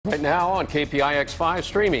right now on KPIX 5,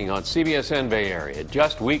 streaming on CBSN Bay Area.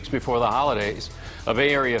 Just weeks before the holidays, a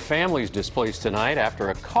Bay Area family is displaced tonight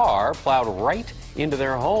after a car plowed right into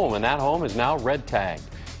their home, and that home is now red tagged.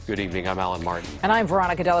 Good evening, I'm Alan Martin. And I'm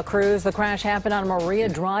Veronica Dela Cruz. The crash happened on Maria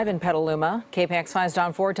Drive in Petaluma. KPIX 5's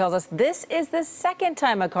Don Ford tells us this is the second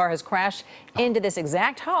time a car has crashed into this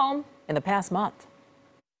exact home in the past month.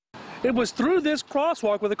 It was through this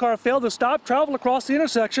crosswalk where the car failed to stop, travel across the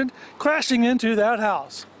intersection, crashing into that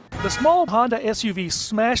house. The small Honda SUV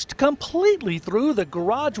smashed completely through the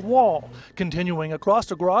garage wall, continuing across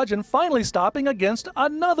the garage and finally stopping against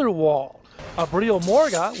another wall. Abril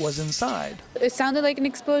Morga was inside. It sounded like an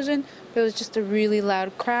explosion, but it was just a really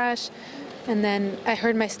loud crash. And then I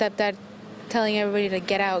heard my stepdad telling everybody to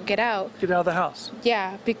get out, get out. Get out of the house.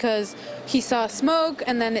 Yeah, because he saw smoke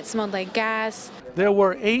and then it smelled like gas. There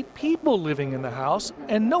were 8 people living in the house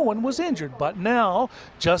and no one was injured. But now,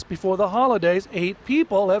 just before the holidays, 8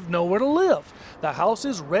 people have nowhere to live. The house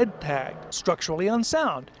is red tagged, structurally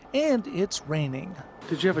unsound, and it's raining.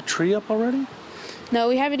 Did you have a tree up already? No,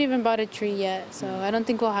 we haven't even bought a tree yet, so I don't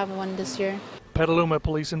think we'll have one this year. Petaluma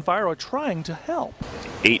Police and Fire are trying to help.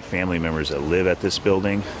 8 family members that live at this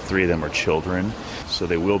building, 3 of them are children, so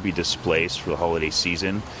they will be displaced for the holiday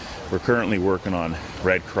season. We're currently working on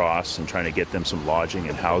Red Cross and trying to get them some lodging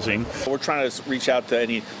and housing. We're trying to reach out to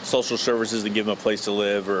any social services and give them a place to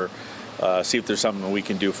live or see if there's something we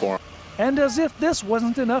can do for them. And as if this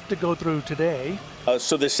wasn't enough to go through today.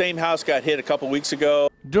 So the same house got hit a couple weeks ago.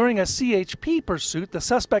 During a CHP pursuit, the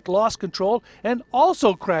suspect lost control and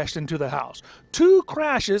also crashed into the house. 2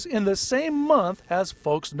 crashes in the same month has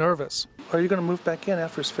folks nervous. Are you going to move back in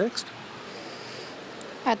after it's fixed?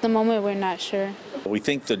 At the moment, we're not sure. We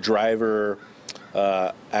think the driver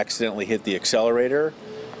accidentally hit the accelerator,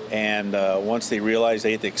 and once they realized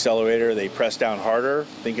they hit the accelerator, they pressed down harder,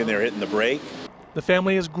 thinking they were hitting the brake. The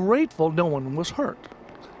family is grateful no one was hurt.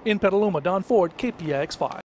 In Petaluma, Don Ford, KPIX 5.